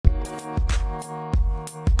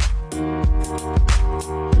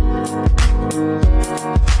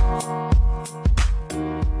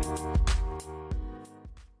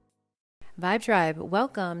Vibe Tribe,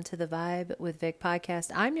 welcome to the Vibe with Vic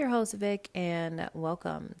podcast. I'm your host, Vic, and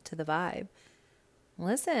welcome to the Vibe.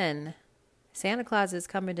 Listen, Santa Claus is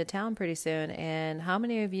coming to town pretty soon, and how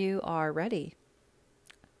many of you are ready?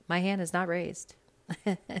 My hand is not raised.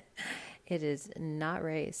 It is not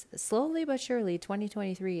raised. Slowly but surely,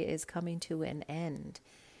 2023 is coming to an end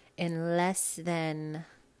in less than,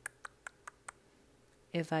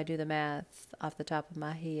 if I do the math off the top of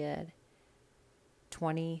my head,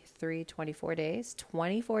 24 days.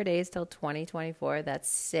 24 days till 2024. That's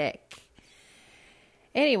sick.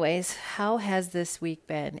 Anyways, how has this week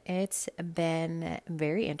been? It's been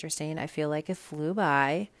very interesting. I feel like it flew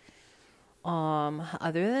by.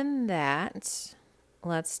 Other than that,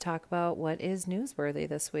 let's talk about what is newsworthy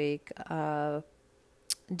this week.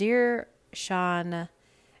 Dear Sean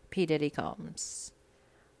P. Diddy Combs,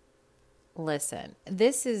 listen,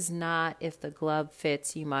 this is not if the glove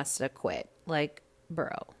fits, you must acquit. Like,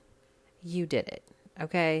 bro, you did it,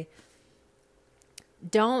 okay?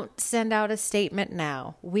 Don't send out a statement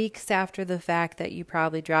now, weeks after the fact that you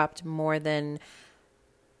probably dropped more than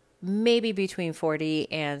maybe between $40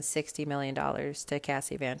 and $60 million to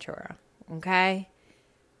Cassie Ventura, okay?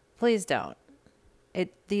 Please don't.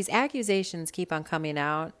 These accusations keep on coming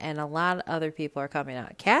out, and a lot of other people are coming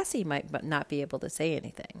out. Cassie might not be able to say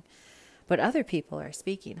anything, but other people are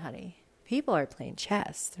speaking, honey. People are playing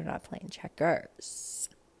chess. They're not playing checkers.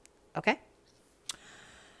 Okay?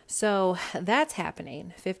 So that's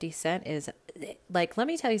happening. 50 Cent is, like, let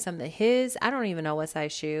me tell you something. I don't even know what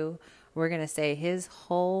size shoe. We're going to say his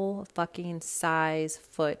whole fucking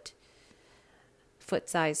foot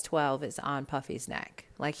size 12 is on Puffy's neck.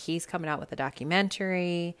 Like, he's coming out with a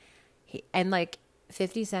documentary. And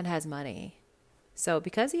 50 Cent has money. So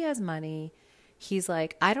because he has money, he's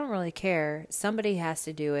like, I don't really care. Somebody has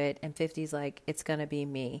to do it. And 50's like, it's going to be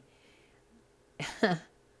me.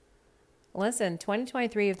 Listen,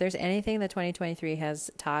 2023, if there's anything that 2023 has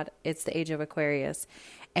taught, it's the age of Aquarius.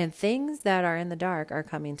 And things that are in the dark are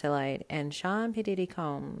coming to light. And Sean P. Diddy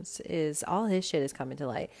Combs all his shit is coming to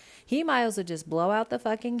light. He might as well just blow out the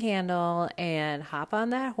fucking candle and hop on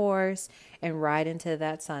that horse and ride into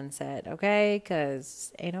that sunset, okay?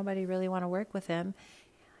 Because ain't nobody really want to work with him.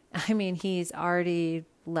 I mean, he's already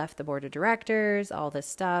left the board of directors, all this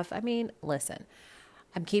stuff. I mean, listen,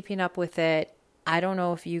 I'm keeping up with it. I don't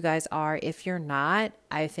know if you guys are. If you're not,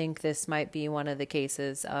 I think this might be one of the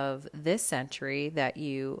cases of this century that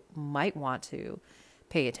you might want to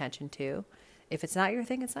pay attention to. If it's not your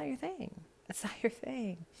thing, it's not your thing. It's not your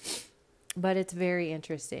thing. But it's very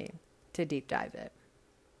interesting to deep dive it.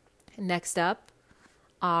 Next up,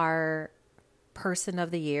 our Person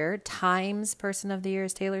of the Year, Times Person of the Year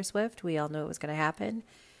is Taylor Swift. We all knew it was going to happen.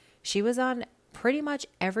 She was on pretty much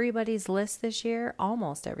everybody's list this year.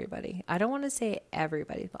 Almost everybody. I don't want to say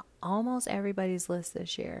everybody, but almost everybody's list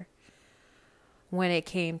this year. When it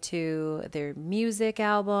came to their music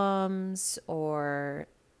albums or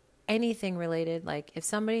anything related, like if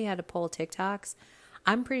somebody had to pull TikToks,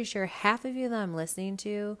 I'm pretty sure half of you that I'm listening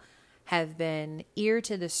to have been ear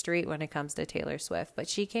to the street when it comes to Taylor Swift. But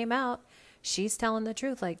she came out. She's telling the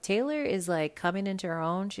truth. Like, Taylor is like coming into her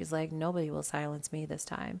own. She's like, nobody will silence me this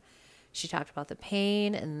time. She talked about the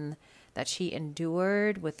pain and that she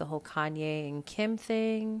endured with the whole Kanye and Kim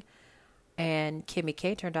thing. And Kimmy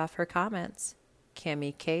K turned off her comments.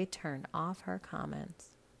 Kimmy K turned off her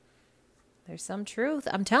comments. There's some truth.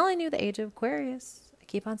 I'm telling you, the age of Aquarius. I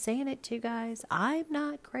keep on saying it to you guys. I'm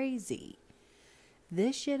not crazy.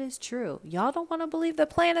 This shit is true. Y'all don't want to believe the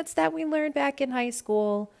planets that we learned back in high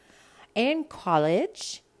school and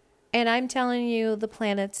college. And I'm telling you, the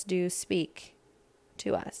planets do speak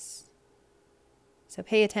to us. So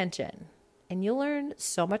pay attention. And you'll learn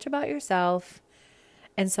so much about yourself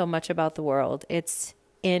and so much about the world. It's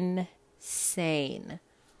insane.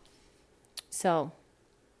 So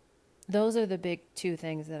those are the big two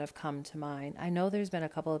things that have come to mind. I know there's been a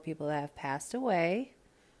couple of people that have passed away,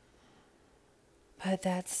 but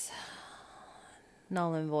that's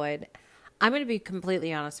null and void. I'm going to be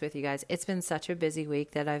completely honest with you guys. It's been such a busy week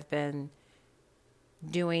that I've been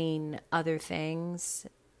doing other things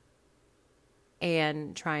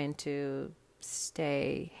and trying to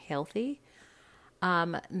stay healthy.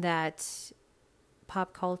 That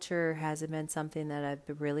pop culture hasn't been something that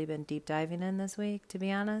I've really been deep diving in this week, to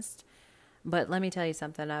be honest. But let me tell you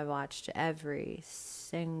something. I watched every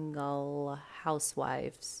single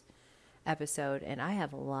Housewives episode, and I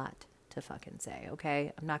have a lot to fucking say,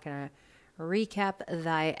 okay? I'm not going to recap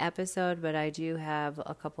thy episode, but I do have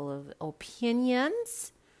a couple of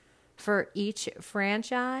opinions for each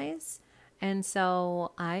franchise. And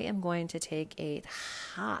so I am going to take a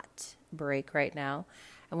hot break right now.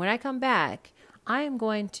 And when I come back, I am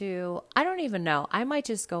going to, I don't even know. I might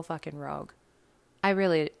just go fucking rogue. I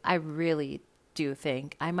really do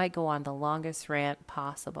think I might go on the longest rant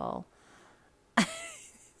possible.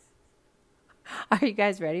 Are you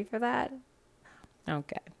guys ready for that?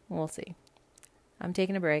 Okay, we'll see. I'm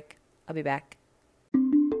taking a break. I'll be back.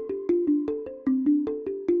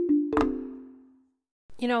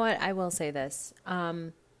 You know what? I will say this.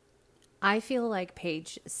 I feel like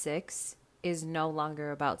page 6 is no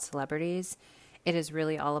longer about celebrities. It is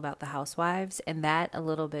really all about the housewives, and that a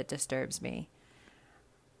little bit disturbs me.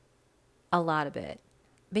 A lot of it.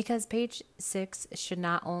 Because page 6 should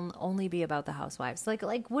not only be about the housewives.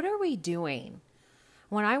 Like, what are we doing?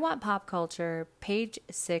 When I want pop culture, page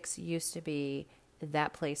 6 used to be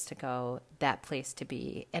that place to go, that place to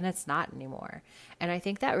be, and it's not anymore. And I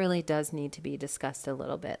think that really does need to be discussed a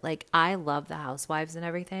little bit. Like, I love the housewives and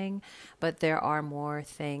everything, but there are more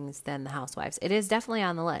things than the housewives. It is definitely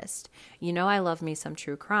on the list. You know, I love me some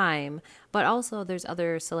true crime, but also there's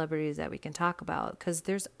other celebrities that we can talk about because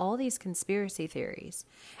there's all these conspiracy theories.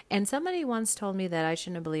 And somebody once told me that I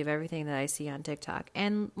shouldn't believe everything that I see on TikTok.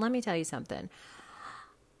 And let me tell you something.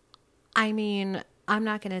 I mean, I'm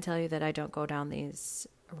not going to tell you that I don't go down these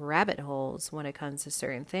rabbit holes when it comes to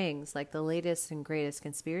certain things. Like the latest and greatest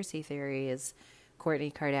conspiracy theory is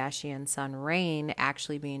Kourtney Kardashian's son Rain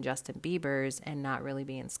actually being Justin Bieber's and not really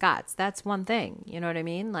being Scott's. That's one thing. You know what I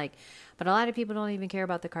mean? Like, but a lot of people don't even care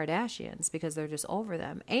about the Kardashians because they're just over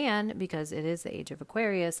them. And because it is the age of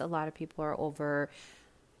Aquarius, a lot of people are over,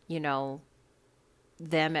 you know,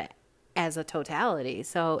 them as a totality.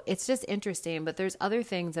 So it's just interesting, but there's other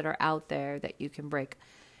things that are out there that you can break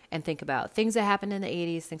and think about. Things that happened in the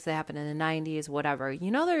 80s, things that happened in the 90s, whatever.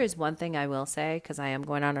 You know, there is one thing I will say, because I am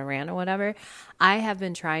going on a rant or whatever. I have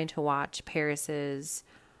been trying to watch Paris's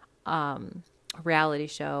reality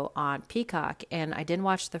show on Peacock, and I didn't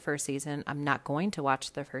watch the first season. I'm not going to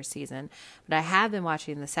watch the first season, but I have been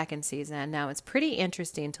watching the second season. Now, it's pretty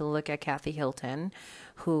interesting to look at Kathy Hilton,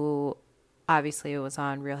 who obviously it was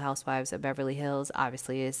on Real Housewives of Beverly Hills,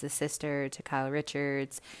 obviously is the sister to Kyle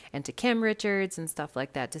Richards and to Kim Richards and stuff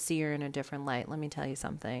like that. To see her in a different light, let me tell you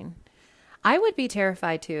something. I would be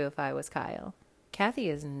terrified too if I was Kyle. Kathy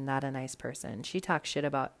is not a nice person. She talks shit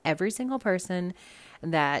about every single person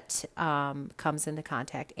that comes into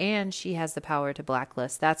contact, and she has the power to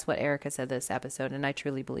blacklist. That's what Erica said this episode, and I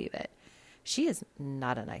truly believe it. She is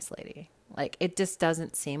not a nice lady. Like, it just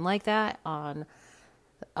doesn't seem like that on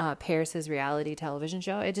Paris's reality television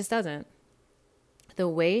show. It just doesn't. The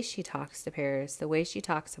way she talks to Paris, the way she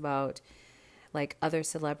talks about like other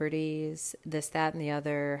celebrities, this, that, and the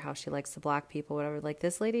other, how she likes to block people, whatever. Like,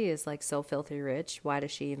 this lady is like so filthy rich. Why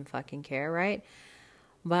does she even fucking care, right?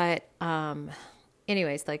 But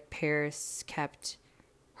anyways, like Paris kept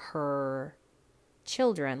her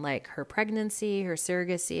children, like her pregnancy, her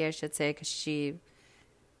surrogacy, I should say, because she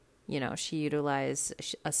utilized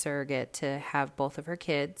a surrogate to have both of her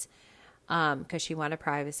kids because she wanted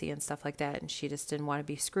privacy and stuff like that. And she just didn't want to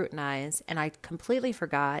be scrutinized. And I completely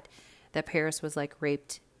forgot that Paris was like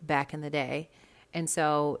raped back in the day. And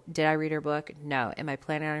so did I read her book? No. Am I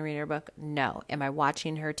planning on reading her book? No. Am I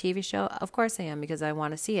watching her TV show? Of course I am, because I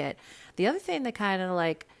want to see it. The other thing that kind of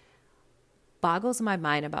like boggles my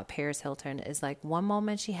mind about Paris Hilton is like one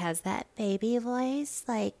moment she has that baby voice,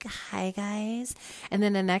 like, hi guys. And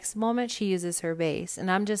then the next moment she uses her bass.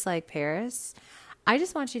 And I'm just like, Paris, I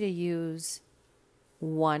just want you to use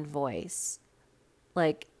one voice.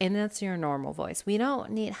 Like, and that's your normal voice. We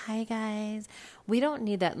don't need, hi guys. We don't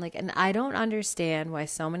need that. Like, and I don't understand why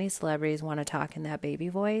so many celebrities want to talk in that baby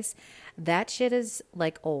voice. That shit is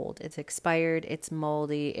like old. It's expired. It's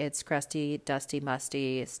moldy. It's crusty, dusty,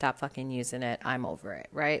 musty. Stop fucking using it. I'm over it.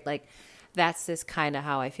 Right? Like, that's just kind of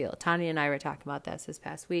how I feel. Tanya and I were talking about this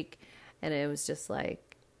past week, and it was just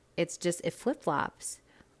like, it flip flops.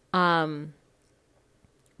 But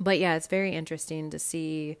yeah, it's very interesting to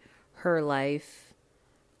see her life,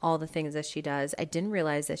 all the things that she does. I didn't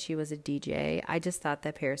realize that she was a DJ. I just thought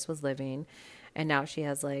that Paris was living, and now she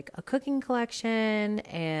has like a cooking collection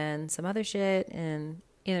and some other shit. And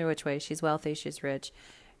either which way, she's wealthy, she's rich,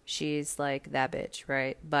 she's like that bitch,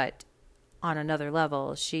 right? But on another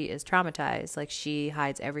level, she is traumatized. Like, she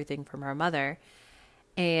hides everything from her mother,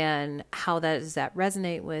 and how does that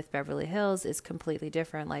resonate with Beverly Hills is completely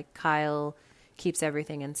different. Like, Kyle keeps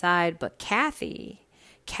everything inside, but Kathy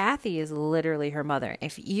is literally her mother.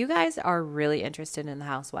 If you guys are really interested in the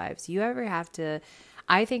housewives,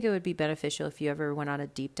 I think it would be beneficial if you ever went on a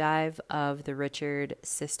deep dive of the Richard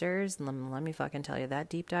sisters. Let me fucking tell you, that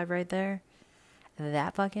deep dive right there,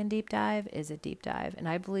 that fucking deep dive is a deep dive. And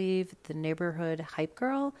I believe the neighborhood hype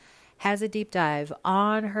girl has a deep dive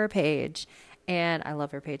on her page. And I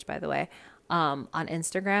love her page, by the way, on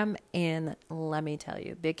Instagram. And let me tell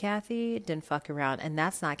you, Big Kathy didn't fuck around. And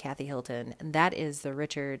that's not Kathy Hilton. That is the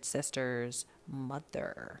Richard sisters'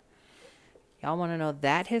 mother. Y'all want to know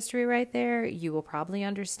that history right there? You will probably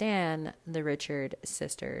understand the Richard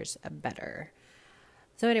sisters better.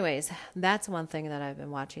 So anyways, that's one thing that I've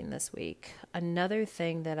been watching this week. Another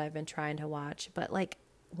thing that I've been trying to watch, but like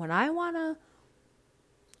when I want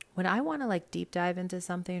to like deep dive into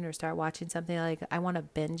something or start watching something, like I want to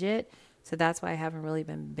binge it. So that's why I haven't really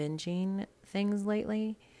been binging things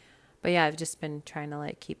lately. But yeah, I've just been trying to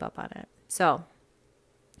like keep up on it. So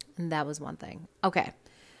that was one thing. Okay.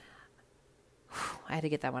 I had to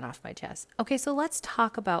get that one off my chest. Okay, so let's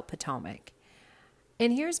talk about Potomac.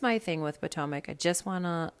 And here's my thing with Potomac. I just want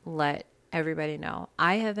to let everybody know.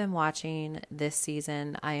 I have been watching this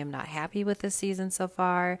season. I am not happy with this season so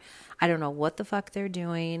far. I don't know what the fuck they're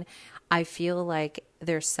doing. I feel like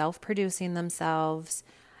they're self-producing themselves.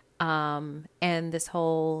 And this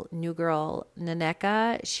whole new girl,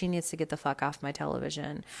 Naneka, she needs to get the fuck off my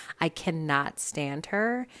television. I cannot stand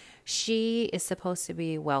her. She is supposed to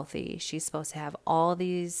be wealthy. She's supposed to have all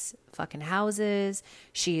these fucking houses.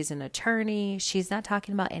 She's an attorney. She's not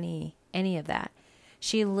talking about any of that.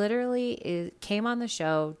 She literally came on the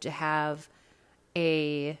show to have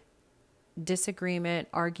a disagreement,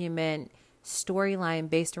 argument, storyline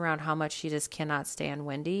based around how much she just cannot stand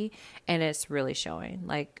Wendy, and it's really showing.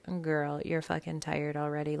 Like, girl, you're fucking tired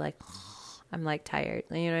already. Like, I'm like tired.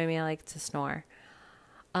 You know what I mean? I like to snore.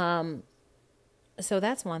 So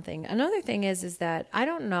that's one thing. Another thing is that I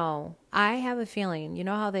don't know. I have a feeling, you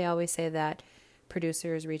know how they always say that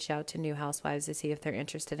producers reach out to new housewives to see if they're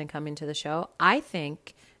interested in coming to the show? I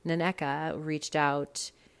think Naneka reached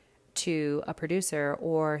out to a producer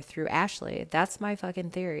or through Ashley. That's my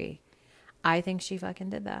fucking theory. I think she fucking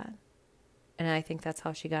did that. And I think that's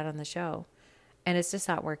how she got on the show. And it's just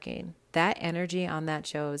not working. That energy on that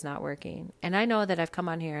show is not working. And I know that I've come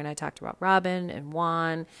on here and I talked about Robin and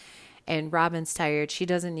Juan, and Robin's tired. She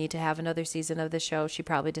doesn't need to have another season of the show. She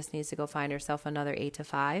probably just needs to go find herself another 8 to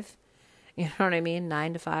 5. You know what I mean?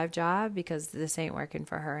 9 to 5 job, because this ain't working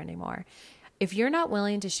for her anymore. If you're not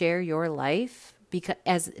willing to share your life, because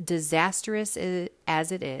as disastrous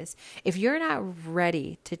as it is, if you're not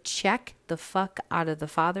ready to check the fuck out of the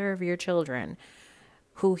father of your children,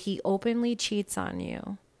 who he openly cheats on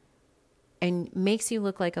you and makes you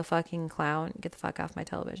look like a fucking clown, get the fuck off my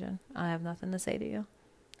television. I have nothing to say to you.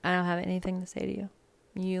 I don't have anything to say to you.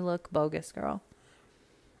 You look bogus, girl.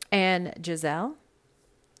 And Giselle,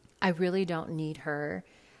 I really don't need her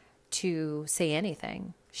to say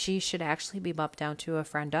anything. She should actually be bumped down to a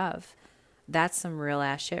friend of. That's some real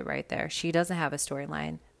ass shit right there. She doesn't have a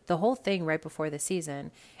storyline. The whole thing right before the season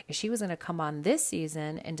is she was going to come on this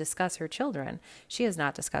season and discuss her children. She has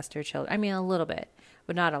not discussed her children. I mean, a little bit,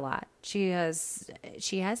 but not a lot. She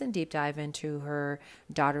hasn't deep dive into her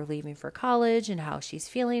daughter leaving for college and how she's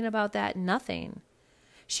feeling about that. Nothing.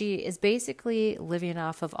 She is basically living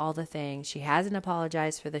off of all the things. She hasn't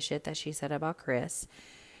apologized for the shit that she said about Chris.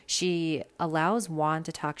 She allows Juan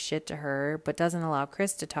to talk shit to her, but doesn't allow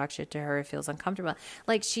Chris to talk shit to her. It feels uncomfortable.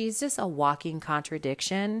 Like, she's just a walking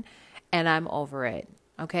contradiction, and I'm over it.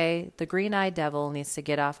 Okay? The green-eyed devil needs to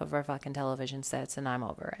get off of our fucking television sets, and I'm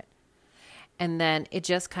over it. And then it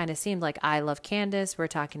just kind of seemed like I Love Candace. We're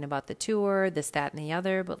talking about the tour, this, that, and the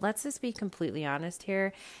other. But let's just be completely honest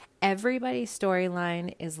here. Everybody's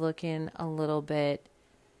storyline is looking a little bit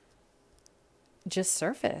just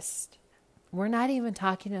surfaced. We're not even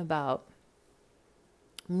talking about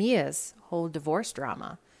Mia's whole divorce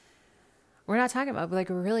drama. We're not talking about, like,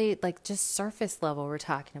 really, like, just surface level. We're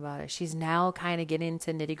talking about it. She's now kind of getting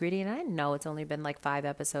into nitty gritty. And I know it's only been like 5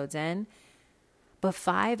 episodes in. But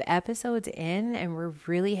 5 episodes in, and we're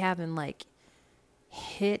really having, like,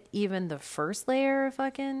 hit even the first layer of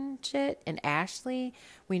fucking shit. And Ashley,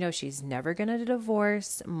 we know she's never going to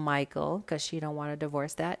divorce Michael because she don't want to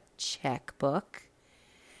divorce that checkbook.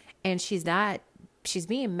 And she's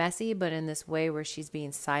being messy, but in this way where she's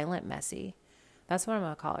being silent messy. That's what I'm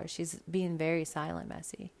going to call her. She's being very silent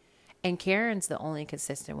messy. And Karen's the only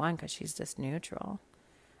consistent one because she's just neutral.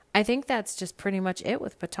 I think that's just pretty much it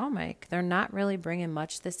with Potomac. They're not really bringing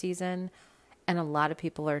much this season, and a lot of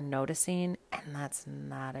people are noticing, and that's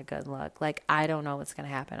not a good look. Like, I don't know what's going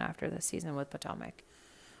to happen after this season with Potomac.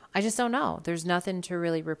 I just don't know. There's nothing to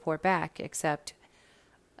really report back except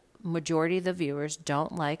majority of the viewers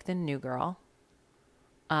don't like the new girl.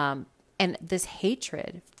 And this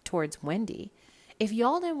hatred towards Wendy. If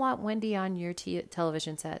y'all didn't want Wendy on your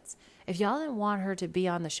television sets, if y'all didn't want her to be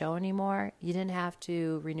on the show anymore, you didn't have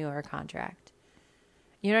to renew her contract.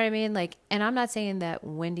 You know what I mean? Like, and I'm not saying that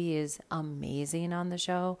Wendy is amazing on the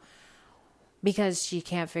show because she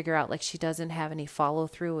can't figure out, like, she doesn't have any follow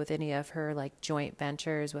through with any of her like joint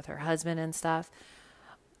ventures with her husband and stuff.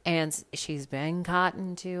 And she's been caught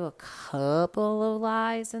into a couple of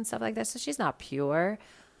lies and stuff like that. So she's not pure.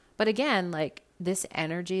 But again, like, this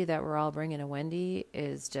energy that we're all bringing to Wendy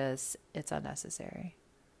is just, it's unnecessary.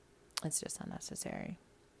 It's just unnecessary.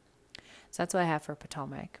 So that's what I have for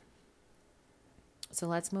Potomac. So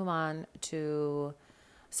let's move on to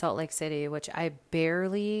Salt Lake City, which I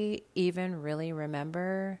barely even really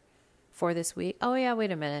remember for this week. Oh, yeah,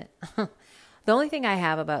 wait a minute. The only thing I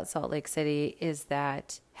have about Salt Lake City is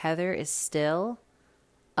that Heather is still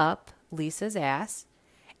up Lisa's ass.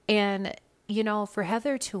 And, you know, for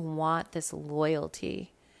Heather to want this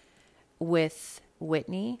loyalty with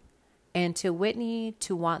Whitney, and to Whitney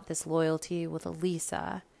to want this loyalty with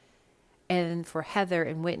Lisa, and for Heather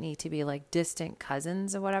and Whitney to be like distant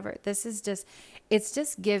cousins or whatever. This is just, it's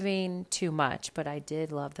just giving too much. But I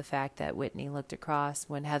did love the fact that Whitney looked across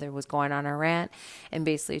when Heather was going on her rant and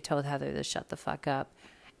basically told Heather to shut the fuck up.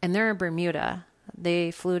 And they're in Bermuda.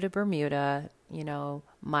 They flew to Bermuda. You know,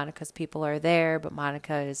 Monica's people are there, but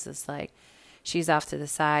Monica is just like, she's off to the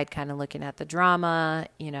side kind of looking at the drama.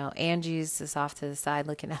 You know, Angie's just off to the side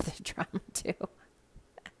looking at the drama too.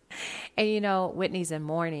 And, you know, Whitney's in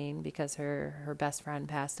mourning because her best friend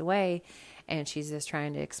passed away, and she's just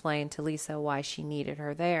trying to explain to Lisa why she needed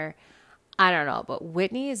her there. I don't know, but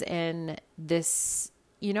Whitney is in this,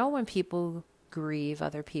 you know, when people grieve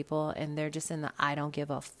other people and they're just in the I don't give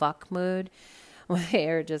a fuck mood, when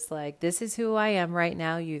they're just like, this is who I am right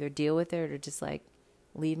now. You either deal with it or just like,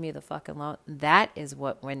 leave me the fuck alone. That is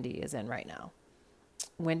what Whitney is in right now.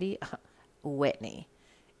 Whitney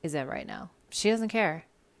is in right now. She doesn't care.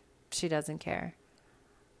 She doesn't care.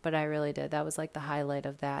 But I really did. That was like the highlight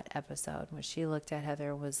of that episode when she looked at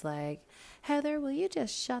Heather and was like, Heather, will you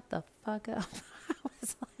just shut the fuck up? I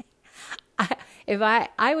was like,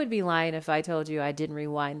 I would be lying if I told you I didn't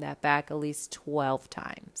rewind that back at least 12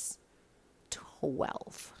 times.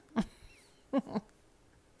 12.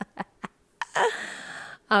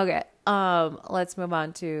 Okay. Let's move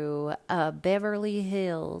on to Beverly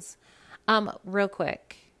Hills. Real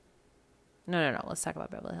quick. No. Let's talk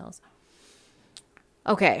about Beverly Hills.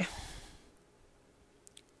 Okay.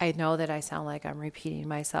 I know that I sound like I'm repeating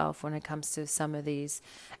myself when it comes to some of these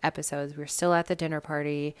episodes. We're still at the dinner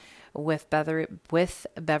party with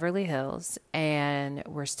Beverly Hills, and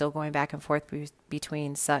we're still going back and forth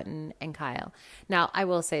between Sutton and Kyle. Now, I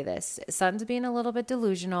will say this. Sutton's being a little bit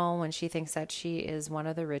delusional when she thinks that she is one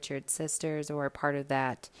of the Richards sisters or part of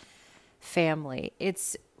that family.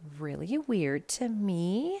 It's really weird to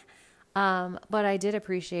me. But I did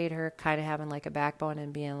appreciate her kind of having like a backbone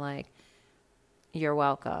and being like, you're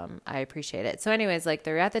welcome. I appreciate it. So anyways, like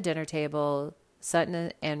they're at the dinner table,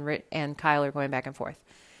 Sutton and Kyle are going back and forth.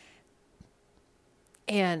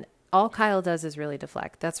 And all Kyle does is really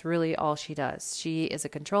deflect. That's really all she does. She is a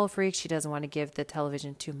control freak. She doesn't want to give the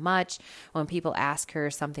television too much. When people ask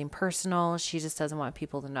her something personal, she just doesn't want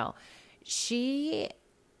people to know.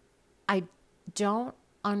 I don't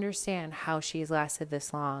understand how she's lasted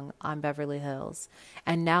this long on Beverly Hills,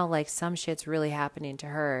 and now like some shit's really happening to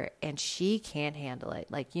her and she can't handle it.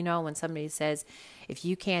 Like, you know, when somebody says, if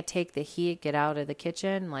you can't take the heat, get out of the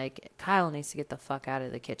kitchen, like Kyle needs to get the fuck out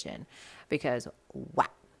of the kitchen, because wow,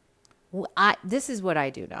 this is what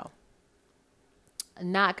I do know,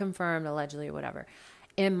 not confirmed, allegedly, or whatever.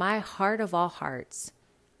 In my heart of all hearts,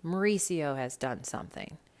 Mauricio has done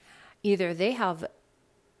something. Either they have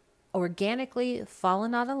organically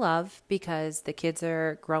fallen out of love because the kids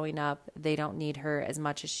are growing up. They don't need her as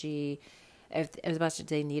much as as much as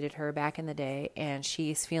they needed her back in the day. And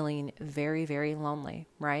she's feeling very, very lonely,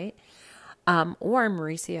 right? Or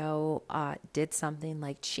Mauricio did something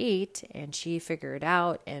like cheat and she figured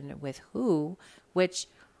out, and with who, which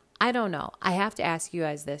I don't know. I have to ask you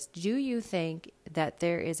guys this. Do you think that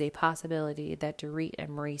there is a possibility that Dorit and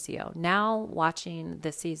Mauricio, now watching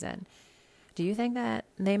this season, do you think that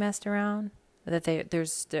they messed around? That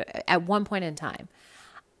there's at one point in time,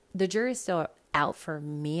 the jury's still out for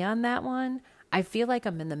me on that one. I feel like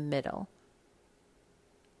I'm in the middle.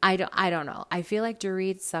 I don't know. I feel like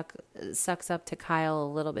Dorit sucks up to Kyle a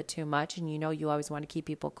little bit too much, and you know you always want to keep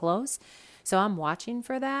people close, so I'm watching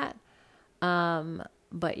for that.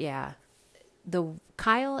 But yeah, the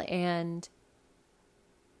Kyle and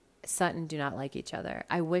Sutton do not like each other.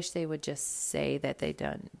 I wish they would just say that they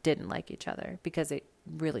didn't like each other, because it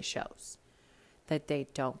really shows that they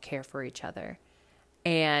don't care for each other.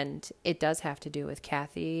 And it does have to do with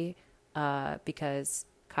Kathy, because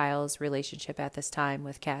Kyle's relationship at this time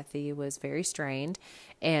with Kathy was very strained,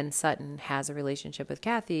 and Sutton has a relationship with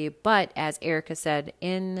Kathy. But as Erica said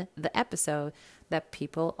in the episode, that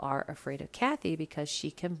people are afraid of Kathy because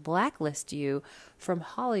she can blacklist you from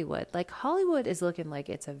Hollywood. Like, Hollywood is looking like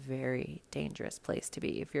it's a very dangerous place to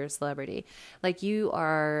be if you're a celebrity. Like,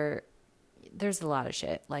 there's a lot of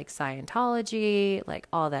shit, like Scientology, like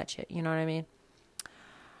all that shit. You know what I mean?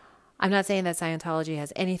 I'm not saying that Scientology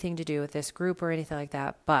has anything to do with this group or anything like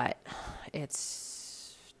that, but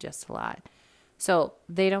it's just a lot. So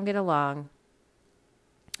they don't get along.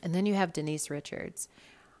 And then you have Denise Richards.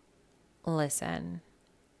 Listen,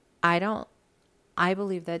 I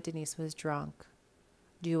believe that Denise was drunk.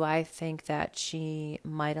 Do I think that she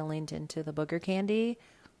might have leaned into the booger candy?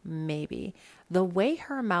 Maybe. The way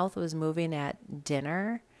her mouth was moving at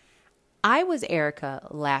dinner, I was Erica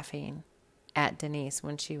laughing at Denise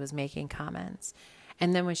when she was making comments.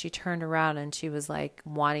 And then when she turned around and she was like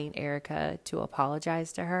wanting Erica to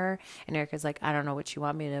apologize to her, and Erica's like, I don't know what you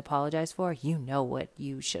want me to apologize for. You know what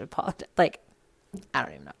you should apologize. Like, I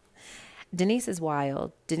don't even know. Denise is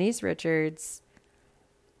wild. Denise Richards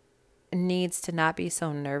needs to not be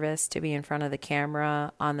so nervous to be in front of the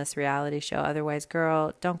camera on this reality show. Otherwise,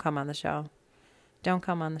 girl, don't come on the show. Don't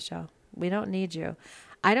come on the show. We don't need you.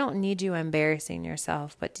 I don't need you embarrassing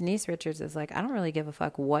yourself. But Denise Richards is like, I don't really give a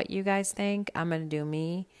fuck what you guys think. I'm going to do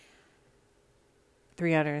me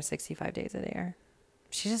 365 days of the year.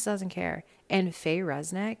 She just doesn't care. And Faye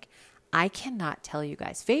Resnick, I cannot tell you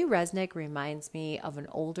guys. Faye Resnick reminds me of an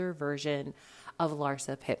older version of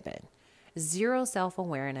Larsa Pippen. Zero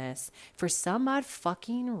self-awareness. For some odd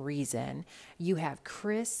fucking reason, you have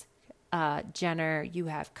Kris Jenner, you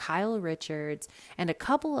have Kyle Richards, and a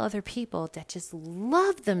couple other people that just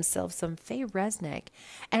love themselves some Faye Resnick.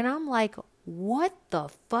 And I'm like, what the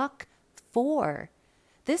fuck for?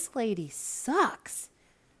 This lady sucks.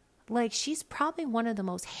 Like, she's probably one of the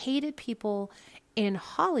most hated people in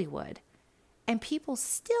Hollywood. And people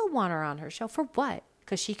still want her on her show. For what?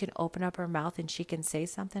 Because she can open up her mouth and she can say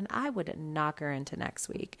something? I would knock her into next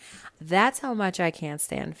week. That's how much I can't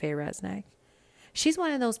stand Faye Resnick. She's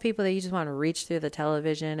one of those people that you just want to reach through the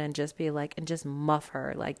television and just be like, and just muff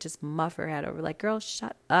her. Like, just muff her head over. Like, girl,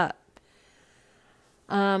 shut up.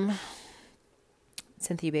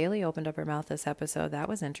 Cynthia Bailey opened up her mouth this episode. That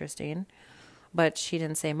was interesting. But she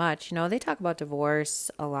didn't say much. You know, they talk about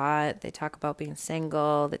divorce a lot. They talk about being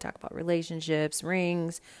single. They talk about relationships,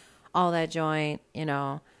 rings, all that joint. You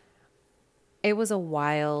know, it was a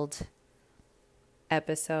wild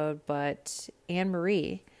episode. But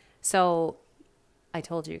Anne-Marie, so I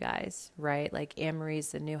told you guys, right? Like,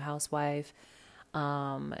 Anne-Marie's the new housewife.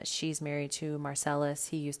 She's married to Marcellus.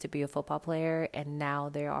 He used to be a football player, and now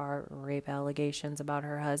there are rape allegations about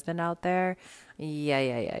her husband out there.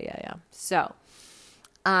 Yeah. So,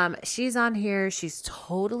 she's on here. She's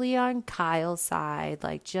totally on Kyle's side.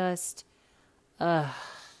 Like, just,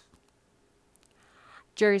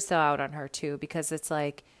 jury's still out on her too, because it's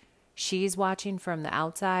like, she's watching from the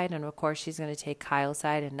outside, and of course she's going to take Kyle's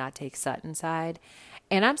side and not take Sutton's side.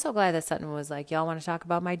 And I'm so glad that Sutton was like, y'all want to talk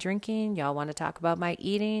about my drinking? Y'all want to talk about my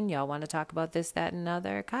eating? Y'all want to talk about this, that, and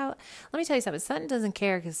other? Kyle, let me tell you something. Sutton doesn't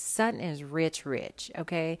care because Sutton is rich,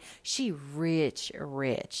 okay? She rich.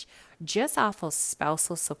 Just off of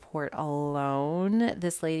spousal support alone,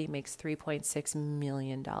 this lady makes $3.6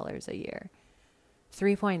 million a year.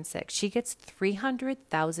 3.6. She gets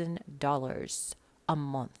 $300,000 a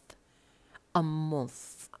month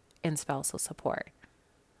in spousal support.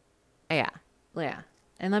 Yeah.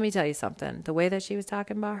 And let me tell you something. The way that she was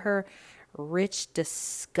talking about her rich,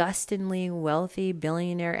 disgustingly wealthy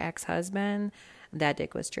billionaire ex-husband, that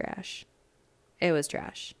dick was trash. It was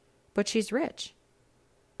trash. But she's rich.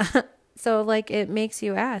 So, like, it makes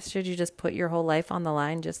you ask, should you just put your whole life on the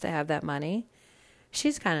line just to have that money?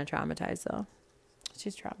 She's kind of traumatized, though.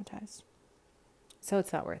 She's traumatized. So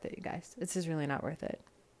it's not worth it, you guys. It's just really not worth it.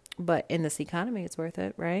 But in this economy, it's worth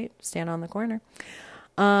it, right? Stand on the corner.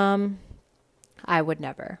 I would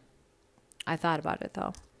never. I thought about it,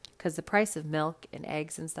 though. Because the price of milk and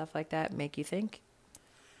eggs and stuff like that make you think.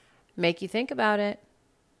 Make you think about it.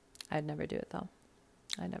 I'd never do it, though.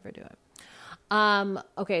 I'd never do it.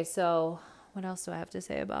 Okay, so what else do I have to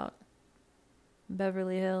say about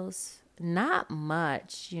Beverly Hills? Not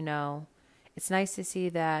much, you know. It's nice to see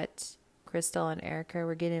that Crystal and Erica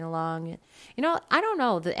were getting along. You know, I don't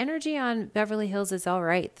know. The energy on Beverly Hills is all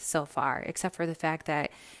right so far, except for the fact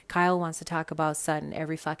that Kyle wants to talk about Sutton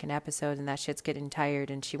every fucking episode, and that shit's getting tired,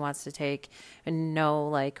 and she wants to take no,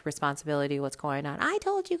 like, responsibility what's going on. I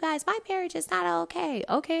told you guys my marriage is not okay.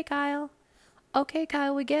 Okay, Kyle. Okay,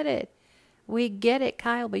 Kyle, we get it. We get it,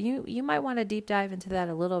 Kyle, but you might want to deep dive into that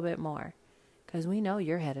a little bit more because we know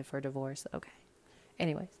you're headed for divorce. Okay.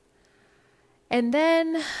 Anyways. And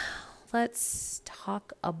then let's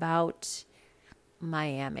talk about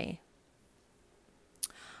Miami.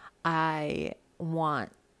 I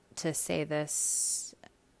want to say this.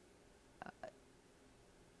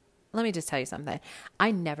 Let me just tell you something.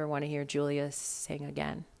 I never want to hear Julia sing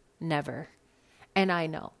again. Never. And I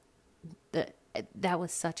know that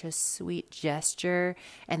was such a sweet gesture,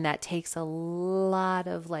 and that takes a lot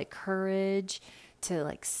of like courage to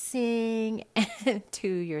like sing to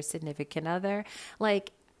your significant other.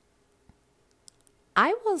 Like,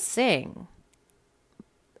 I will sing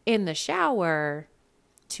in the shower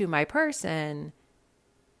to my person,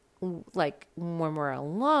 like when we're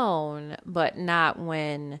alone, but not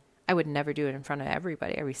when I would never do it in front of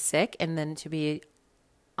everybody. Are we sick? And then to be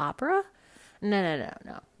opera?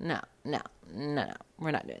 No.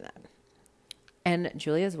 We're not doing that. And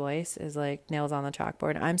Julia's voice is like nails on the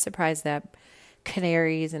chalkboard. I'm surprised that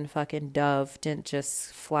canaries and fucking dove didn't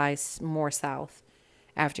just fly more south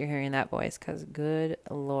after hearing that voice, because good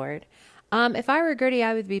Lord. If I were Gertie,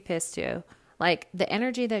 I would be pissed too. Like, the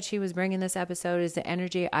energy that she was bringing this episode is the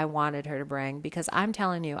energy I wanted her to bring, because I'm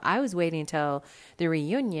telling you, I was waiting till the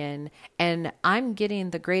reunion, and I'm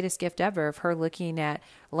getting the greatest gift ever of her looking at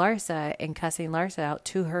Larsa and cussing Larsa out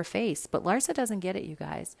to her face. But Larsa doesn't get it, you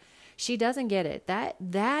guys. She doesn't get it.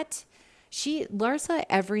 Larsa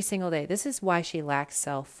every single day, this is why she lacks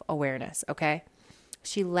self-awareness, okay?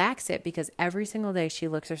 She lacks it because every single day she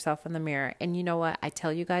looks herself in the mirror. And you know what? I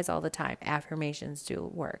tell you guys all the time, affirmations do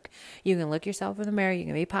work. You can look yourself in the mirror. You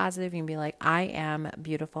can be positive. You can be like, I am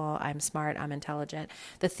beautiful. I'm smart. I'm intelligent.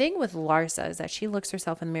 The thing with Larsa is that she looks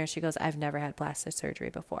herself in the mirror. She goes, I've never had plastic surgery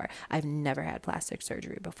before. I've never had plastic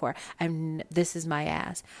surgery before. This is my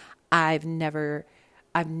ass. I've never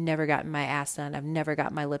gotten my ass done. I've never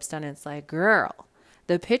got my lips done. And it's like, girl,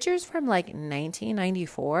 the pictures from like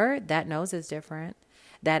 1994, that nose is different.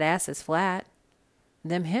 That ass is flat.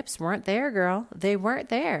 Them hips weren't there, girl. They weren't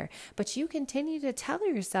there. But you continue to tell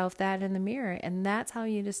yourself that in the mirror, and that's how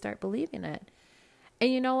you just start believing it.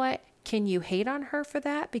 And you know what? Can you hate on her for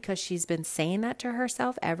that because she's been saying that to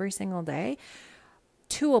herself every single day?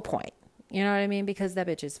 To a point. You know what I mean? Because that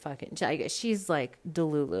bitch is fucking... She's like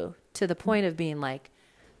Delulu, to the point of being like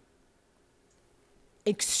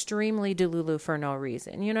extremely Delulu for no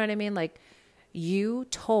reason. You know what I mean? Like, you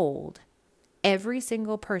told every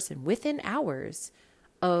single person within hours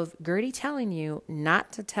of Gertie telling you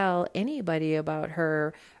not to tell anybody about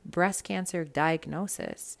her breast cancer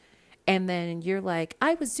diagnosis. And then you're like,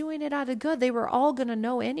 I was doing it out of good. They were all going to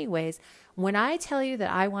know anyways. When I tell you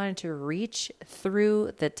that I wanted to reach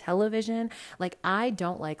through the television, like, I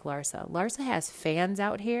don't like Larsa. Larsa has fans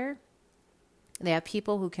out here. They have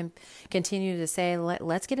people who can continue to say,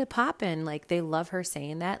 let's get it popping. Like, they love her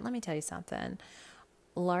saying that. Let me tell you something.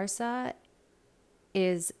 Larsa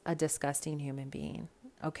is a disgusting human being,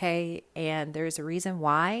 okay? And there's a reason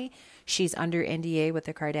why she's under NDA with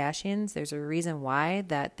the Kardashians. There's a reason why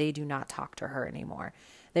that they do not talk to her anymore.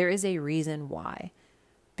 There is a reason why,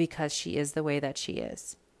 because she is the way that she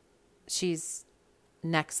is. She's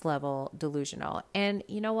next level delusional. And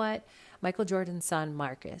you know what? Michael Jordan's son,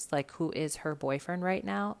 Marcus, like, who is her boyfriend right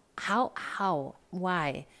now?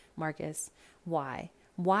 Why, Marcus? Why?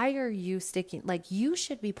 Why are you sticking? Like, you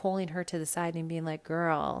should be pulling her to the side and being like,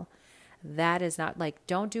 girl, that is not, like,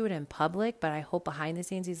 don't do it in public, but I hope behind the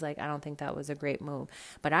scenes he's like, I don't think that was a great move.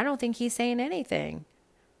 But I don't think he's saying anything,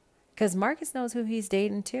 because Marcus knows who he's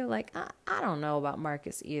dating too. Like, I don't know about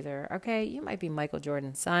Marcus either, okay? You might be Michael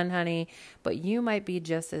Jordan's son, honey, but you might be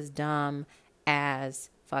just as dumb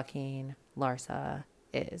as fucking Larsa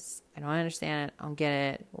is. I don't understand it. I don't get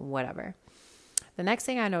it. Whatever. The next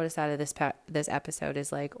thing I noticed out of this episode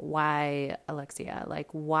is, like, why Alexia? Like,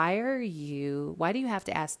 why do you have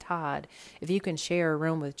to ask Todd if you can share a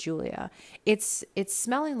room with Julia? It's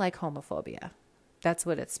smelling like homophobia. That's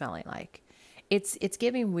what it's smelling like. It's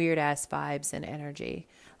giving weird ass vibes and energy.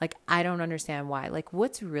 Like, I don't understand why. Like,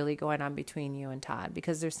 what's really going on between you and Todd?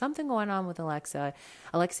 Because there's something going on with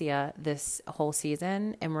Alexia this whole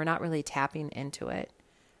season, and we're not really tapping into it.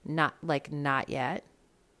 Not yet.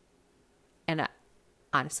 And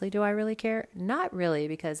honestly, do I really care? Not really,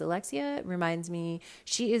 because Alexia reminds me,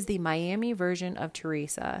 she is the Miami version of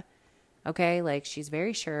Teresa. Okay? Like, she's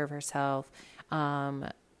very sure of herself.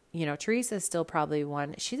 Teresa is still probably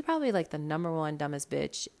she's probably like the number one dumbest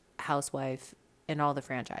bitch housewife in all the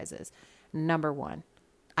franchises. Number one.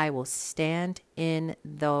 I will stand in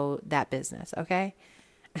that business. Okay?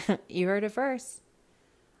 You heard it first.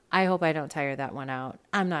 I hope I don't tire that one out.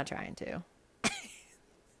 I'm not trying to.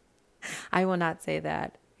 I will not say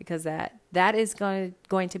that because that is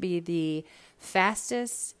going to be the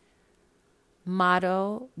fastest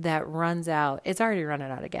motto that runs out. It's already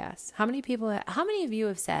running out of gas. How many of you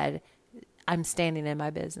have said, I'm standing in my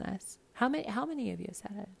business? How many of you have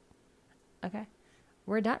said it? Okay.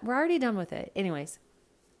 We're done. We're already done with it. Anyways.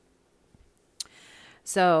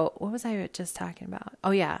 So what was I just talking about?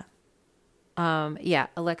 Oh yeah. Yeah,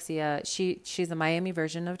 Alexia, she's the Miami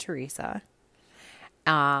version of Teresa.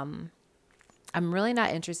 I'm really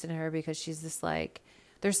not interested in her because she's just like,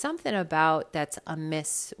 there's something about that's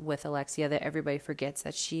amiss with Alexia that everybody forgets,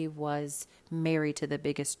 that she was married to the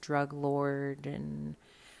biggest drug lord and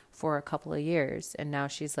for a couple of years. And now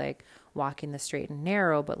she's like walking the straight and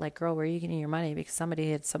narrow, but like, girl, where are you getting your money? Because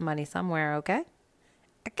somebody had some money somewhere. Okay.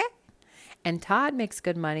 Okay. And Todd makes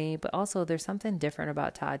good money, but also there's something different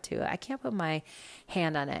about Todd too. I can't put my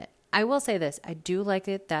hand on it. I will say this. I do like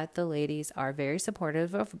it that the ladies are very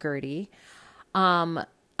supportive of Gertie.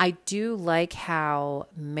 I do like how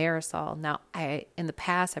Marisol, now in the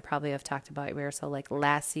past, I probably have talked about Marisol like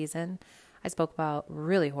last season. I spoke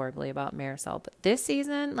really horribly about Marisol, but this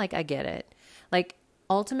season, like I get it. Like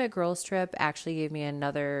Ultimate Girls Trip actually gave me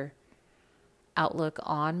another outlook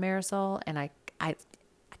on Marisol, and I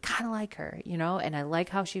kind of like her, you know, and I like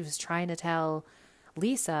how she was trying to tell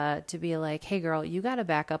Lisa to be like, hey girl, you got to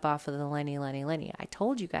back up off of the Lenny. I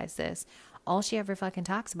told you guys this. All she ever fucking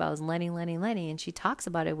talks about is Lenny. And she talks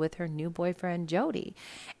about it with her new boyfriend, Jody.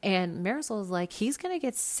 And Marisol's like, he's going to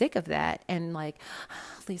get sick of that. And like,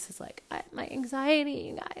 Lisa's like, my anxiety,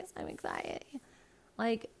 you guys, I'm anxiety.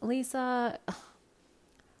 Like, Lisa,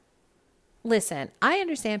 listen, I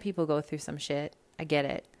understand people go through some shit. I get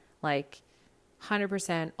it. Like,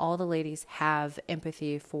 100% all the ladies have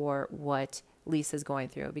empathy for what Lisa's going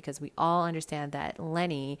through because we all understand that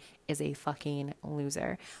Lenny is a fucking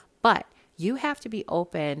loser. But you have to be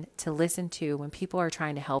open to listen to when people are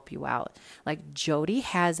trying to help you out. Like Jody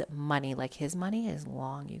has money. Like his money is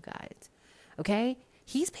long, you guys. Okay?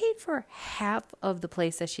 He's paid for half of the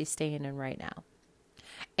place that she's staying in right now.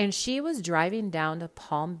 And she was driving down to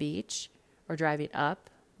Palm Beach or driving up.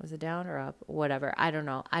 Was it down or up? Whatever. I don't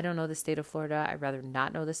know. I don't know the state of Florida. I'd rather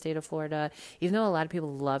not know the state of Florida. Even though a lot of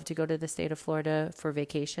people love to go to the state of Florida for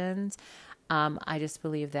vacations, I just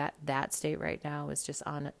believe that that state right now is just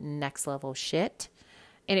on next level shit.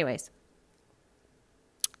 Anyways,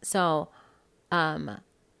 so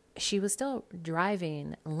she was still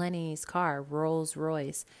driving Lenny's car, Rolls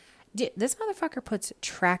Royce. This motherfucker puts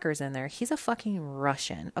trackers in there. He's a fucking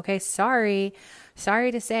Russian. Okay, sorry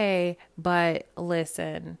to say, but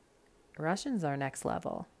listen, Russians are next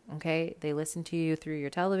level. Okay, they listen to you through your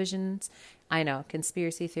televisions. I know,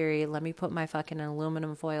 conspiracy theory. Let me put my fucking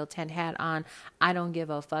aluminum foil tent hat on. I don't give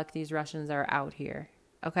a fuck. These Russians are out here.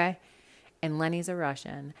 Okay, and Lenny's a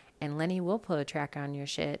Russian, and Lenny will put a tracker on your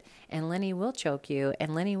shit, and Lenny will choke you,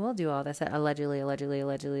 and Lenny will do all this allegedly, so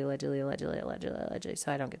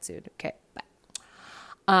I don't get sued. Okay, bye.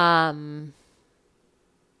 I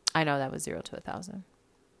know that was 0 to 1,000.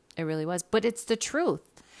 It really was, but it's the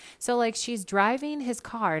truth. So like she's driving his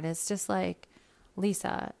car, and it's just like,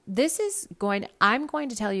 Lisa, I'm going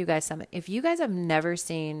to tell you guys something. If you guys have never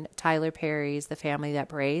seen Tyler Perry's The Family That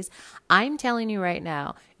Prays, I'm telling you right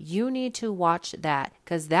now, you need to watch that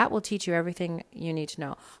because that will teach you everything you need to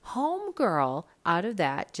know. Homegirl, out of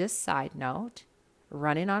that, just side note,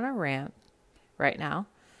 running on a rant right now.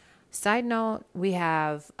 Side note, we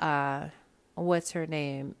have, what's her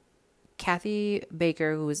name? Kathy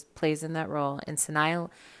Baker, who plays in that role, and Sanaa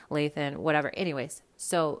Lathan, whatever. Anyways,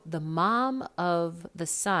 so the mom of the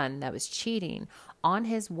son that was cheating on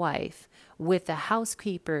his wife with the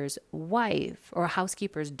housekeeper's wife or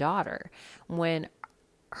housekeeper's daughter, when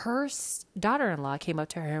her daughter-in-law came up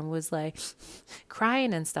to her and was like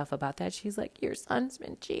crying and stuff about that, she's like, your son's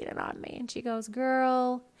been cheating on me. And she goes,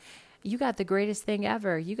 girl, you got the greatest thing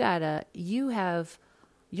ever.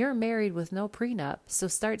 You're married with no prenup, so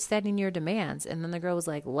start setting your demands. And then the girl was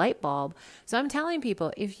like, light bulb. So I'm telling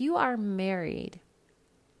people, if you are married,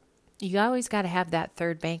 you always got to have that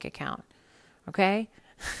third bank account, okay?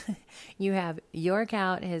 You have your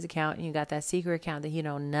account, his account, and you got that secret account that you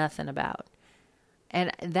know nothing about.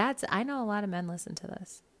 And I know a lot of men listen to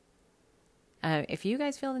this. If you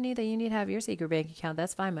guys feel the need that you need to have your secret bank account,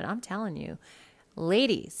 that's fine. But I'm telling you,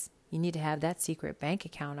 ladies, you need to have that secret bank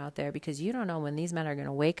account out there because you don't know when these men are going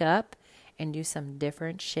to wake up and do some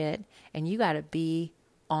different shit. And you got to be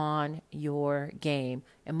on your game.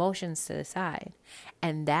 Emotions to the side.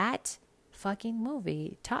 And that fucking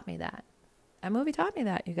movie taught me that. That movie taught me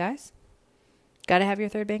that, you guys. Got to have your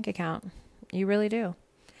third bank account. You really do.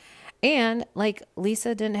 And like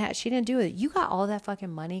Lisa she didn't do it. You got all that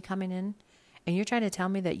fucking money coming in and you're trying to tell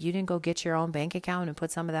me that you didn't go get your own bank account and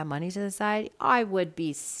put some of that money to the side? I would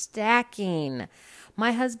be stacking.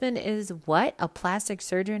 My husband is what? A plastic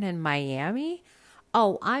surgeon in Miami?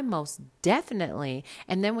 Oh, I most definitely.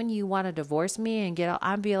 And then when you want to divorce me and get out,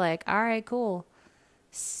 I'd be like, all right, cool.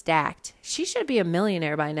 Stacked. She should be a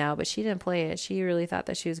millionaire by now, but she didn't play it. She really thought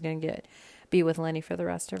that she was going to be with Lenny for the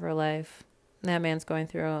rest of her life. That man's going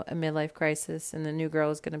through a midlife crisis, and the new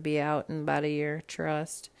girl is going to be out in about a year.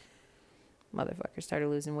 Trust. Motherfucker started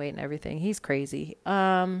losing weight and everything. He's crazy.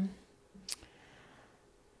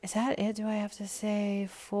 Is that it? Do I have to say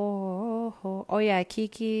oh yeah,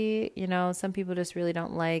 Kiki, some people just really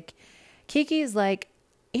don't like. Kiki is like,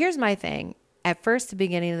 here's my thing. At first, the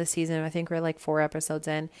beginning of the season, I think we're like 4 episodes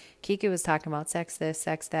in, Kiki was talking about sex this,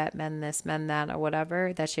 sex that, men this, men that, or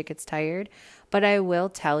whatever. That shit gets tired. But I will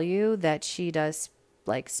tell you that she does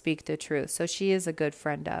like speak the truth. So she is a good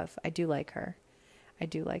friend of. I do like her.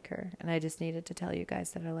 And I just needed to tell you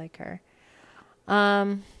guys that I like her.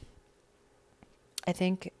 I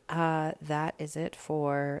think that is it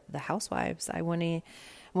for the housewives. I went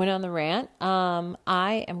on the rant.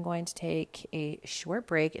 I am going to take a short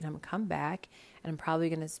break and I'm going to come back and I'm probably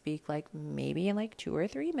going to speak maybe in 2 or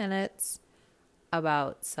 3 minutes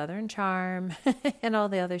about Southern Charm and all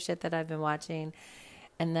the other shit that I've been watching.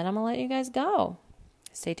 And then I'm going to let you guys go.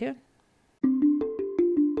 Stay tuned.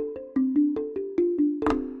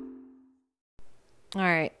 All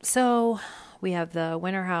right. So we have the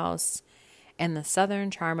Winter House and the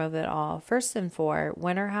Southern Charm of it all. First and for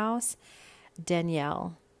Winter House,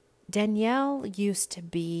 Danielle. Danielle used to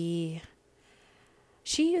be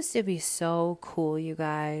so cool, you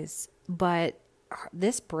guys. But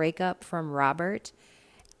this breakup from Robert,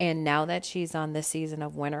 and now that she's on this season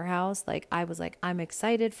of Winter House, I was like, I'm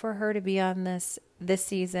excited for her to be on this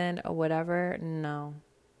season or whatever. No.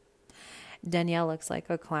 Danielle looks like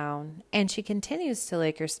a clown, and she continues to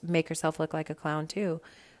make herself look like a clown too.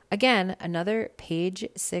 Again, another page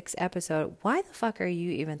 6 episode. Why the fuck are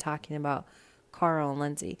you even talking about Carl and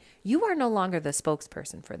Lindsay? You are no longer the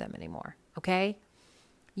spokesperson for them anymore, okay?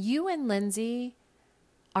 You and Lindsay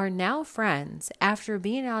are now friends after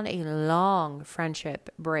being on a long friendship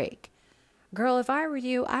break. Girl, if I were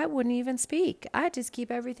you, I wouldn't even speak. I'd just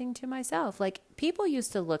keep everything to myself. People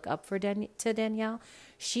used to look up to Danielle.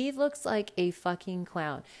 She looks like a fucking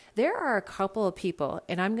clown. There are a couple of people,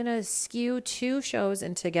 and I'm going to skew 2 shows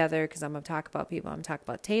in together because I'm going to talk about people. I'm going to talk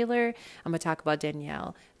about Taylor. I'm going to talk about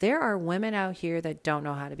Danielle. There are women out here that don't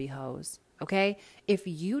know how to be hoes, okay? If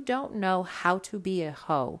you don't know how to be a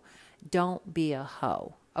hoe, don't be a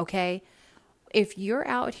hoe, okay? If you're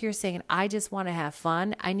out here saying, I just want to have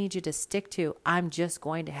fun, I need you to stick to, I'm just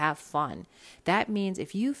going to have fun. That means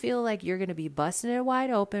if you feel like you're going to be busting it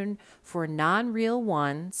wide open for non-real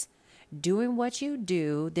ones, doing what you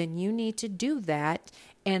do, then you need to do that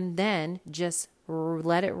and then just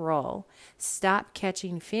let it roll. Stop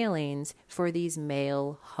catching feelings for these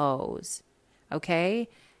male hoes. Okay?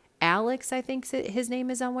 Alex, I think his name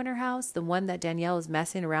is on Winter House, the one that Danielle is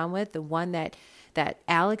messing around with, the one that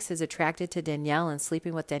Alex is attracted to Danielle and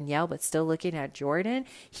sleeping with Danielle, but still looking at Jordan.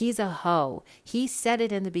 He's a hoe. He said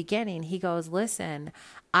it in the beginning. He goes, listen,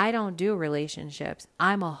 I don't do relationships.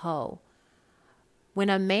 I'm a hoe.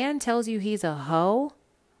 When a man tells you he's a hoe,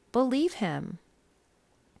 believe him.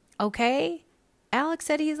 Okay? Alex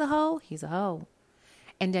said he's a hoe. He's a hoe.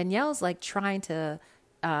 And Danielle's trying to,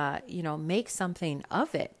 make something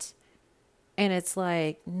of it. And it's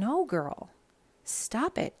like, no, girl.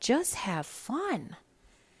 Stop it. Just have fun.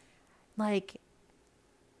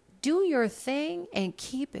 Do your thing and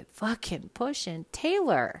keep it fucking pushing.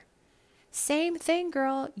 Taylor, same thing,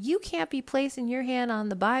 girl. You can't be placing your hand on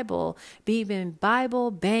the Bible, being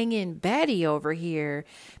Bible banging Betty over here,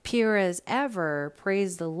 pure as ever,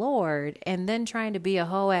 praise the Lord, and then trying to be a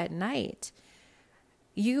hoe at night.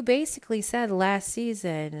 You basically said last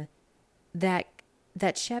season that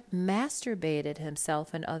Shep masturbated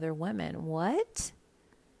himself and other women. What?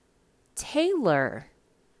 Taylor,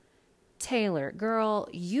 girl,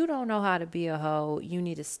 you don't know how to be a hoe. You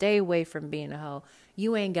need to stay away from being a hoe.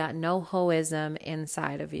 You ain't got no hoism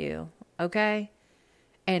inside of you, okay?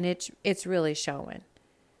 And it's really showing.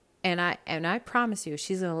 And I promise you,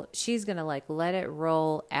 she's gonna let it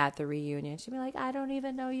roll at the reunion. She'll be like, I don't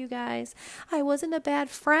even know you guys. I wasn't a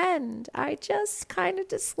bad friend. I just kind of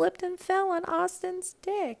just slipped and fell on Austin's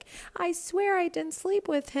dick. I swear I didn't sleep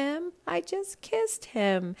with him. I just kissed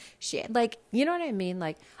him. She you know what I mean?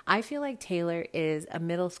 I feel like Taylor is a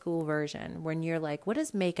middle school version when you're like, what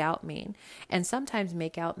does make out mean? And sometimes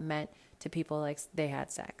make out meant to people like they had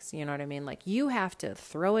sex. You know what I mean? Like, you have to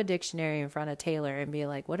throw a dictionary in front of Taylor and be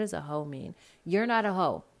like, what does a hoe mean? You're not a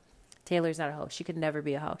hoe. Taylor's not a hoe. She could never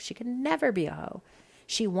be a hoe. She could never be a hoe.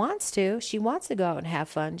 She wants to. She wants to go out and have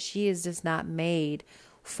fun. She is just not made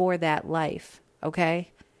for that life.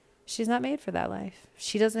 Okay? She's not made for that life.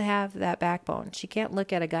 She doesn't have that backbone. She can't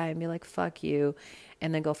look at a guy and be like, fuck you,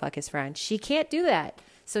 and then go fuck his friend. She can't do that.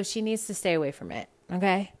 So she needs to stay away from it.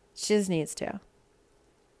 Okay? She just needs to.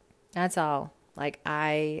 That's all. Like,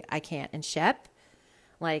 I can't. And Shep,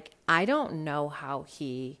 like, I don't know how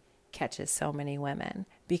he catches so many women,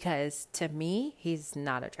 because to me, he's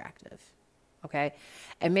not attractive. Okay.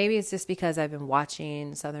 And maybe it's just because I've been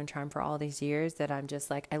watching Southern Charm for all these years that I'm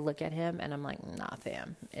just like, I look at him and I'm like, nah,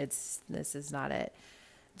 fam, this is not it.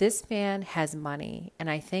 This man has money.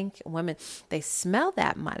 And I think women, they smell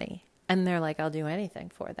that money and they're like, I'll do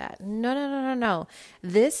anything for that. No.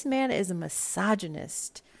 This man is a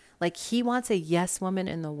misogynist. Like, he wants a yes woman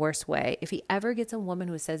in the worst way. If he ever gets a woman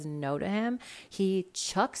who says no to him, he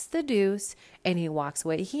chucks the deuce and he walks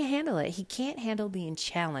away. He can't handle it. He can't handle being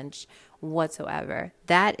challenged whatsoever.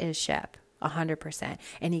 That is Shep, 100%.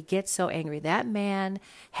 And he gets so angry. That man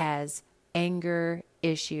has anger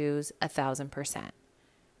issues 1,000%.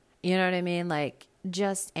 You know what I mean? Like,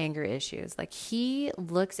 just anger issues. Like, he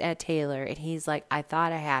looks at Taylor and he's like, I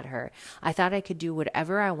thought I had her. I thought I could do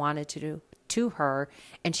whatever I wanted to do to her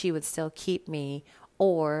and she would still keep me,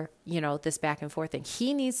 or, you know, this back and forth thing.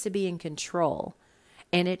 He needs to be in control,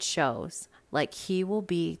 and it shows. Like, he will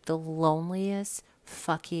be the loneliest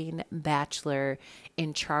fucking bachelor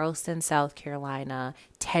in Charleston, South Carolina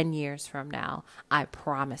 10 years from now. I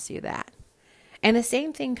promise you that. And the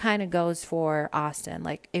same thing kind of goes for Austin.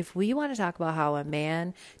 Like, if we want to talk about how a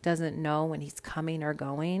man doesn't know when he's coming or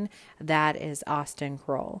going, that is Austin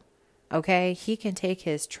Kroll. Okay, he can take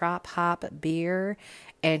his trop hop beer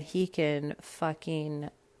and he can fucking,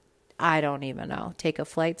 I don't even know, take a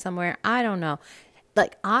flight somewhere. I don't know.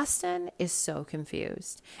 Like, Austin is so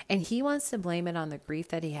confused, and he wants to blame it on the grief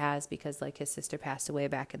that he has because, like, his sister passed away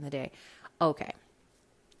back in the day. Okay.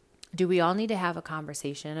 Do we all need to have a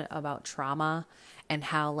conversation about trauma and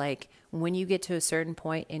how, like, when you get to a certain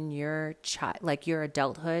point in your your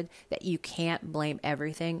adulthood, that you can't blame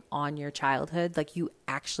everything on your childhood? Like, you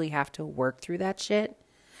actually have to work through that shit.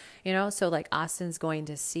 You know, so like, Austin's going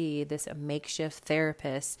to see this makeshift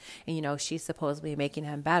therapist and, you know, she's supposedly making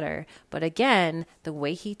him better. But again, the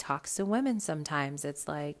way he talks to women sometimes, it's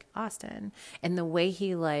like Austin, and the way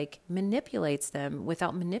he like manipulates them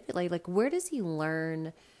without manipulate. Like, where does he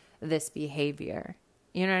learn this behavior?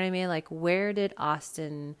 You know what I mean? Like, where did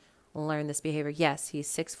Austin learn this behavior? Yes, he's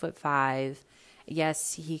 6'5".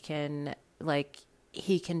 Yes, he can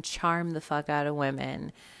charm the fuck out of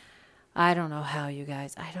women. I don't know how, you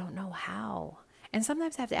guys. I don't know how. And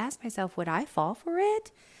sometimes I have to ask myself, would I fall for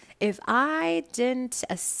it? If I didn't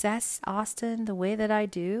assess Austin the way that I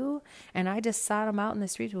do, and I just saw him out in the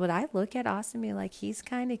streets, would I look at Austin and be like, he's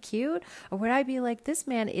kind of cute? Or would I be like, this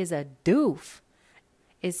man is a doof?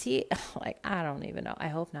 Is he, like, I don't even know. I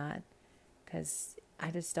hope not. Because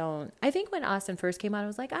I just don't. I think when Austin first came out, I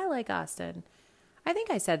was like, I like Austin. I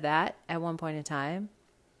think I said that at one point in time.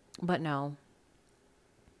 But no.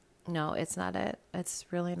 No, it's not it. It's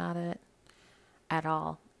really not it at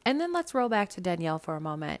all. And then let's roll back to Danielle for a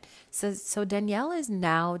moment. So Danielle is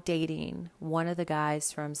now dating one of the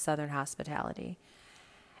guys from Southern Hospitality.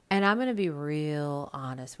 And I'm going to be real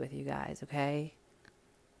honest with you guys, okay?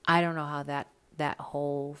 I don't know how that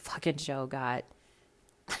whole fucking show got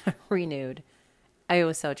renewed. It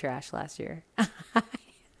was so trash last year.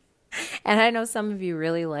 And I know some of you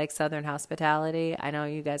really like Southern Hospitality. I know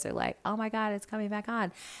you guys are like, oh my God, it's coming back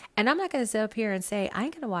on. And I'm not going to sit up here and say, I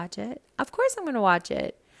ain't going to watch it. Of course I'm going to watch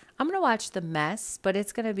it. I'm going to watch the mess, but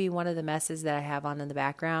it's going to be one of the messes that I have on in the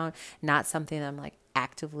background, not something that I'm like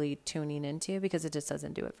actively tuning into, because it just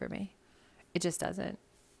doesn't do it for me. It just doesn't.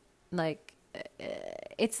 Like,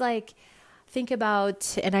 it's like, think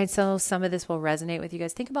about, and I know some of this will resonate with you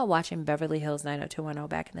guys. Think about watching Beverly Hills 90210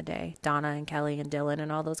 back in the day. Donna and Kelly and Dylan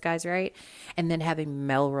and all those guys, right? And then having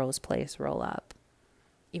Melrose Place roll up.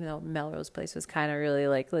 Even though Melrose Place was kind of really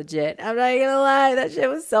like legit. I'm not going to lie. That shit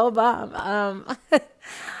was so bomb.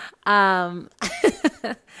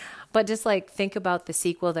 But just like, think about the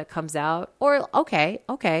sequel that comes out. Or, okay,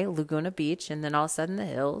 Laguna Beach, and then all of a sudden the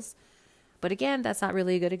Hills. But again, that's not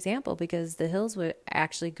really a good example, because the Hills were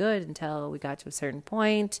actually good until we got to a certain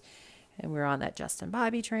point and we were on that Justin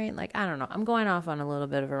Bobby train. Like, I don't know. I'm going off on a little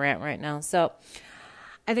bit of a rant right now. So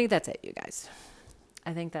I think that's it, you guys.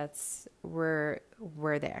 I think we're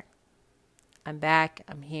there. I'm back.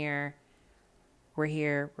 I'm here. We're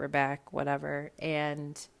here. We're back. Whatever.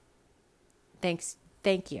 And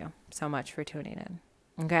Thank you so much for tuning in.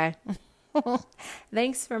 Okay.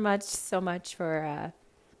 Thanks so much for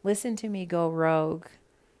listening to me go rogue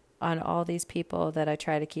on all these people that I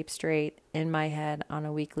try to keep straight in my head on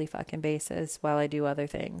a weekly fucking basis while I do other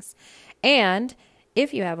things. And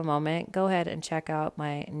if you have a moment, go ahead and check out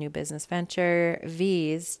my new business venture,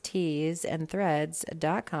 V's, T's, and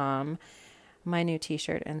Threads.com, my new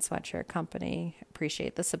t-shirt and sweatshirt company.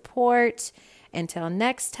 Appreciate the support. Until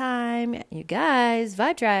next time, you guys,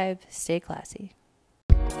 Vibe Tribe, stay classy.